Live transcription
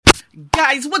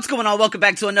Guys, what's going on? Welcome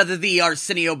back to another The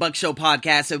Arsenio Buck Show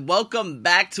podcast, and welcome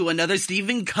back to another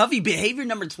Stephen Covey behavior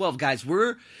number 12. Guys,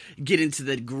 we're getting to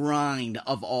the grind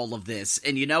of all of this,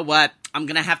 and you know what? I'm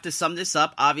going to have to sum this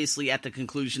up, obviously, at the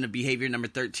conclusion of behavior number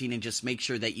 13, and just make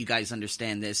sure that you guys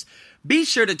understand this. Be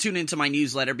sure to tune into my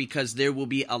newsletter, because there will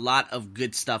be a lot of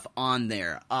good stuff on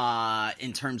there,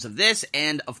 in terms of this,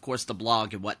 and, of course, the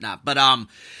blog and whatnot. But,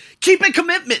 keeping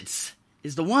commitments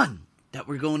is the one that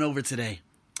we're going over today.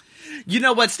 You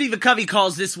know what? Stephen Covey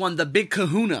calls this one the big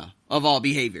kahuna of all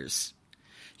behaviors.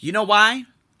 You know why?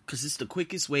 Because it's the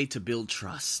quickest way to build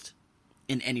trust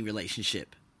in any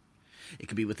relationship. It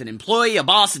could be with an employee, a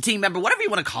boss, a team member, whatever you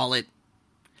want to call it.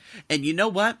 And you know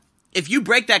what? If you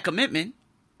break that commitment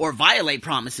or violate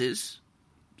promises,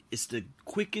 it's the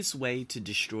quickest way to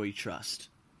destroy trust.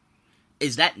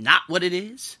 Is that not what it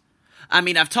is? I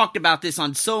mean, I've talked about this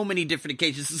on so many different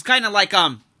occasions. It's kind of like,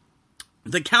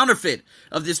 the counterfeit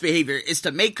of this behavior is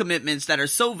to make commitments that are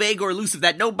so vague or elusive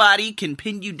that nobody can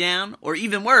pin you down, or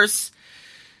even worse,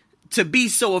 to be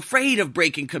so afraid of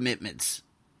breaking commitments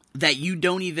that you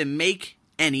don't even make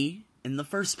any in the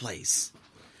first place.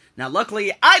 Now,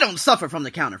 luckily, I don't suffer from the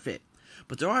counterfeit,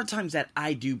 but there are times that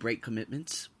I do break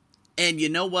commitments, and you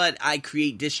know what? I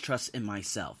create distrust in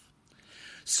myself.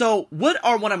 So, what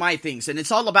are one of my things? And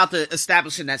it's all about the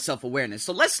establishing that self-awareness.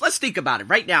 So let's think about it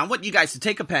right now. I want you guys to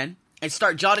take a pen and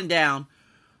start jotting down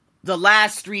the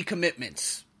last 3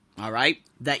 commitments, all right,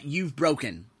 that you've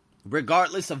broken,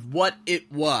 regardless of what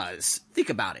it was.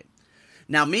 Think about it.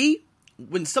 Now, me,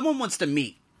 when someone wants to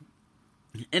meet,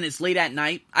 and it's late at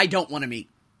night, I don't want to meet,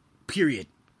 period.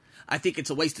 I think it's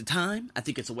a waste of time. I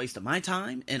think it's a waste of my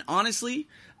time. And honestly,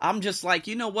 I'm just like,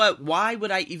 you know what? Why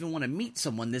would I even want to meet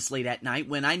someone this late at night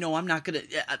when I know I'm not going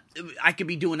to, I could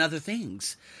be doing other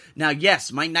things. Now,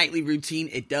 yes, my nightly routine,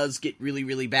 it does get really,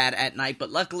 really bad at night. But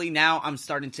luckily now I'm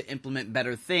starting to implement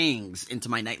better things into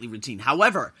my nightly routine.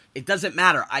 However, it doesn't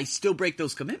matter. I still break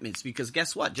those commitments because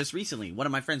guess what? Just recently, one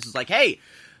of my friends was like, hey,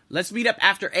 let's meet up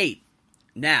after 8.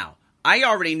 Now, I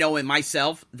already know in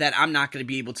myself that I'm not going to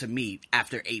be able to meet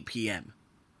after 8 p.m.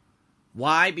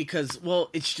 Why? Because,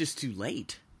 well, it's just too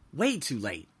late. Way too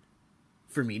late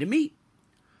for me to meet.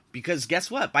 Because guess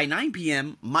what? By 9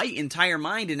 p.m., my entire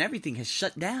mind and everything has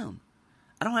shut down.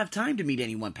 I don't have time to meet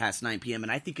anyone past 9 p.m.,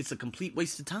 and I think it's a complete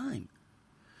waste of time.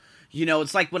 You know,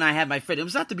 it's like when I had my friend. It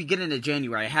was at the beginning of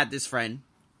January. I had this friend.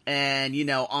 And, you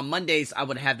know, on Mondays, I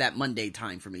would have that Monday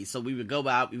time for me. So we would go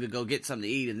out, we would go get something to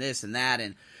eat and this and that.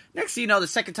 And next thing you know, the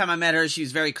second time I met her, she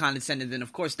was very condescending. And,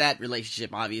 of course, that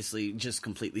relationship obviously just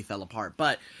completely fell apart.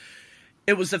 But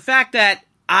it was the fact that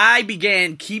I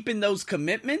began keeping those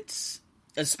commitments,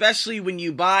 especially when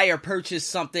you buy or purchase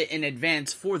something in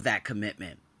advance for that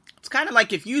commitment. It's kind of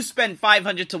like if you spend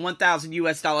 $500 to $1,000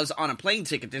 US on a plane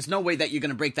ticket, there's no way that you're going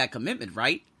to break that commitment,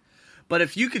 right? But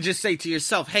if you could just say to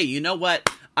yourself, hey, you know what?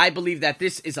 I believe that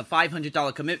this is a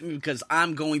 $500 commitment because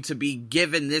I'm going to be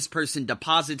giving this person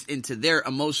deposits into their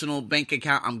emotional bank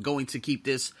account. I'm going to keep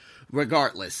this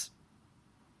regardless.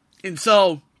 And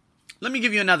so, let me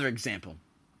give you another example.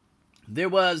 There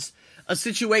was a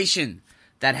situation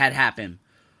that had happened.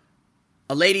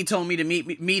 A lady told me to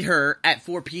meet her at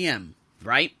 4 p.m.,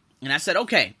 right? And I said,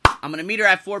 okay, I'm going to meet her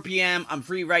at 4 p.m. I'm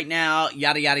free right now,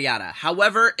 yada, yada, yada.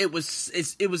 However, it was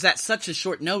at such a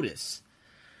short notice.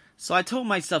 So I told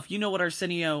myself, you know what,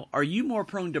 Arsenio, are you more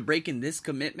prone to breaking this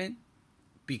commitment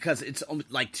because it's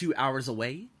like 2 hours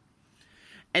away?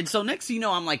 And so next thing you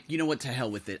know, I'm like, you know what, to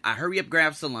hell with it. I hurry up,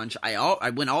 grab some lunch.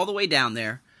 I went all the way down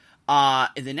there.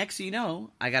 And the next thing you know,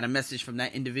 I got a message from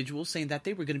that individual saying that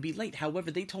they were going to be late.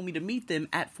 However, they told me to meet them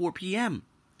at 4 p.m.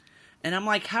 And I'm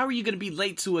like, how are you going to be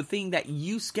late to a thing that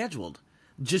you scheduled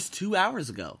just 2 hours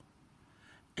ago?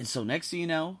 And so next thing you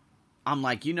know, I'm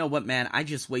like, you know what, man? I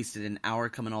just wasted an hour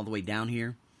coming all the way down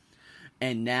here.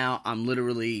 And now I'm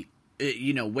literally,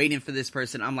 waiting for this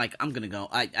person. I'm like, I'm going to go.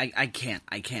 I can't.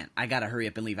 I got to hurry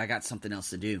up and leave. I got something else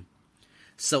to do.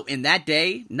 So in that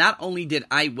day, not only did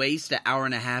I waste an hour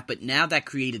and a half, but now that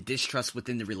created distrust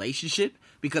within the relationship.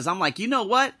 Because I'm like, you know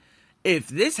what? If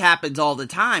this happens all the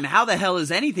time, how the hell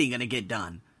is anything going to get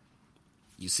done?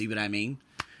 You see what I mean?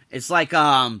 It's like,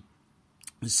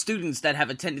 students that have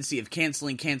a tendency of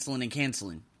canceling.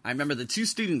 I remember the 2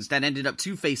 students that ended up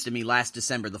two-faced to me last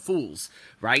December, the fools,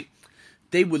 right?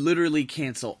 They would literally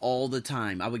cancel all the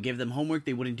time. I would give them homework,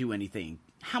 they wouldn't do anything.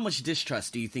 How much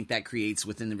distrust do you think that creates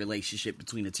within the relationship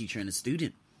between a teacher and a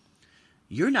student?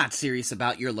 You're not serious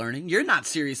about your learning. You're not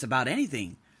serious about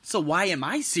anything. So why am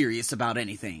I serious about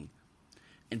anything?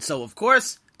 And so, of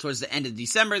course, towards the end of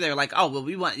December, they're like, oh, well,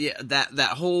 we want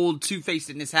that whole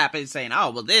two-facedness happened, saying,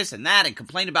 oh, well, this and that, and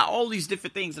complain about all these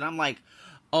different things. And I'm like,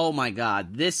 Oh my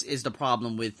God, this is the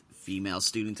problem with female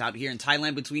students out here in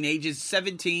Thailand between ages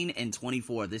 17 and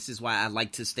 24. This is why I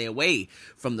like to stay away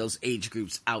from those age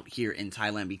groups out here in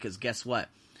Thailand, because guess what?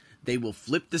 They will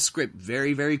flip the script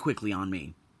very, very quickly on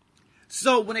me.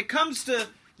 So when it comes to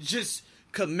just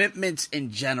commitments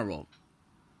in general,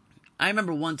 I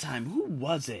remember one time, who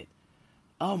was it?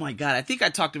 Oh my God, I think I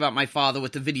talked about my father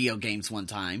with the video games one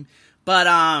time. But,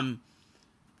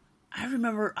 I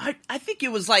remember, I think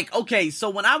it was like, okay, so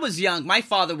when I was young, my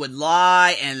father would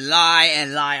lie and lie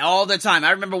and lie all the time.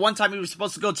 I remember one time we were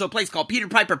supposed to go to a place called Peter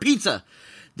Piper Pizza.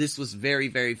 This was very,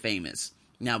 very famous.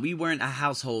 Now, we weren't a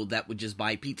household that would just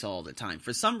buy pizza all the time.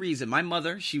 For some reason, my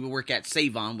mother, she would work at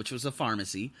Save-On, which was a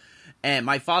pharmacy, and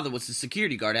my father was the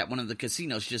security guard at one of the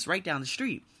casinos just right down the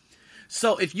street.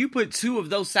 So if you put two of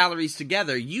those salaries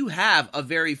together, you have a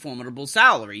very formidable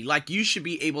salary. Like, you should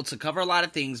be able to cover a lot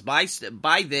of things, buy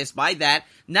this, buy that,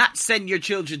 not send your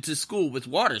children to school with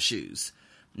water shoes.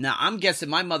 Now, I'm guessing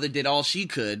my mother did all she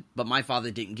could, but my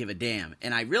father didn't give a damn.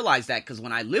 And I realized that because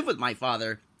when I lived with my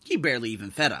father, he barely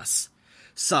even fed us.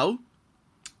 So,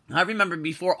 I remember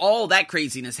before all that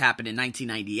craziness happened in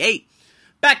 1998,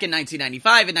 back in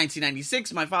 1995 and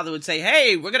 1996, my father would say,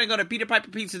 hey, we're going to go to Peter Piper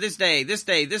Pizza this day, this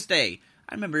day, this day.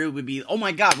 I remember it would be, oh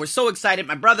my God, we're so excited.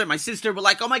 My brother, my sister were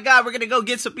like, oh my God, we're going to go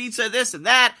get some pizza, this and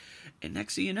that. And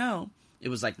next thing you know, it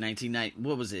was like 1990,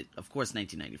 what was it? Of course,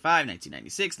 1995,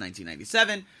 1996,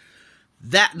 1997.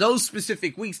 Those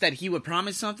specific weeks that he would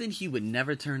promise something, he would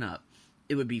never turn up.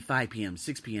 It would be 5 p.m.,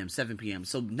 6 p.m., 7 p.m.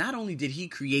 So not only did he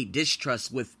create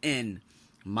distrust within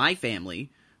my family,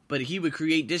 but he would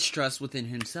create distrust within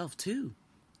himself too.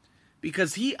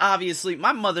 Because he obviously,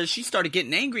 my mother, she started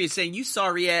getting angry and saying, you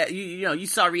sorry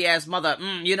ass mother,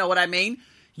 you know what I mean?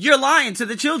 You're lying to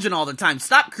the children all the time.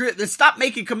 Stop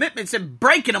making commitments and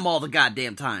breaking them all the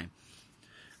goddamn time.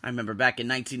 I remember back in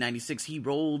 1996, he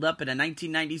rolled up in a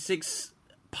 1996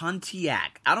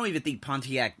 Pontiac. I don't even think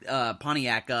Pontiac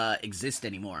exists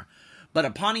anymore. But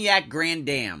a Pontiac Grand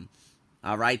Dam.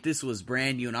 All right, this was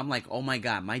brand new, and I'm like, oh my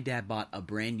God, my dad bought a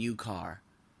brand new car,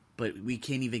 but we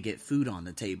can't even get food on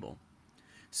the table.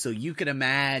 So you could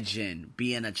imagine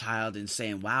being a child and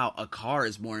saying, wow, a car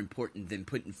is more important than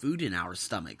putting food in our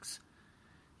stomachs.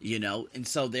 You know, and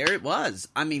so there it was.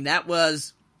 I mean,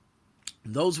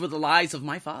 those were the lies of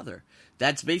my father.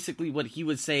 That's basically what he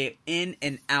would say in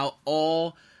and out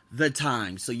all the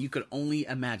time. So you could only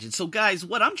imagine. So guys,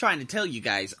 what I'm trying to tell you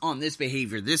guys on this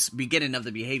behavior, this beginning of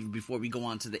the behavior before we go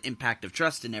on to the impact of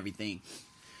trust and everything,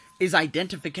 is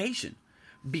identification.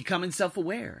 Becoming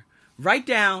self-aware. Write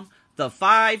down the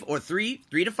 3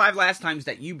 to 5 last times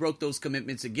that you broke those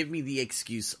commitments and give me the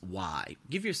excuse why.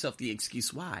 Give yourself the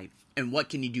excuse why. And what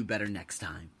can you do better next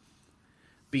time?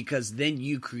 Because then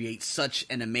you create such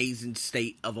an amazing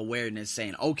state of awareness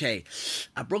saying, okay,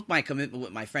 I broke my commitment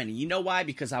with my friend. And you know why?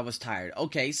 Because I was tired.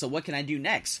 Okay, so what can I do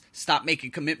next? Stop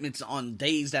making commitments on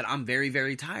days that I'm very,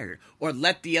 very tired. Or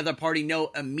let the other party know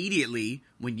immediately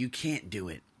when you can't do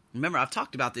it. Remember, I've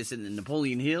talked about this in the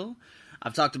Napoleon Hill.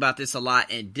 I've talked about this a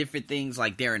lot in different things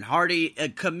like Darren Hardy.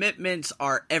 Commitments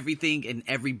are everything in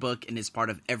every book and it's part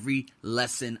of every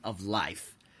lesson of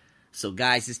life. So,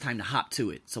 guys, it's time to hop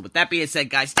to it. So, with that being said,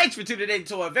 guys, thanks for tuning in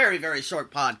to a very, very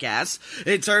short podcast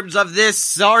in terms of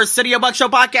this Arsenio Buck Show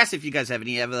podcast. If you guys have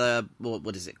any other,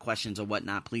 questions or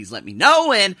whatnot, please let me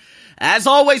know. And as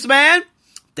always, man,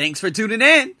 thanks for tuning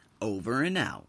in. Over and out.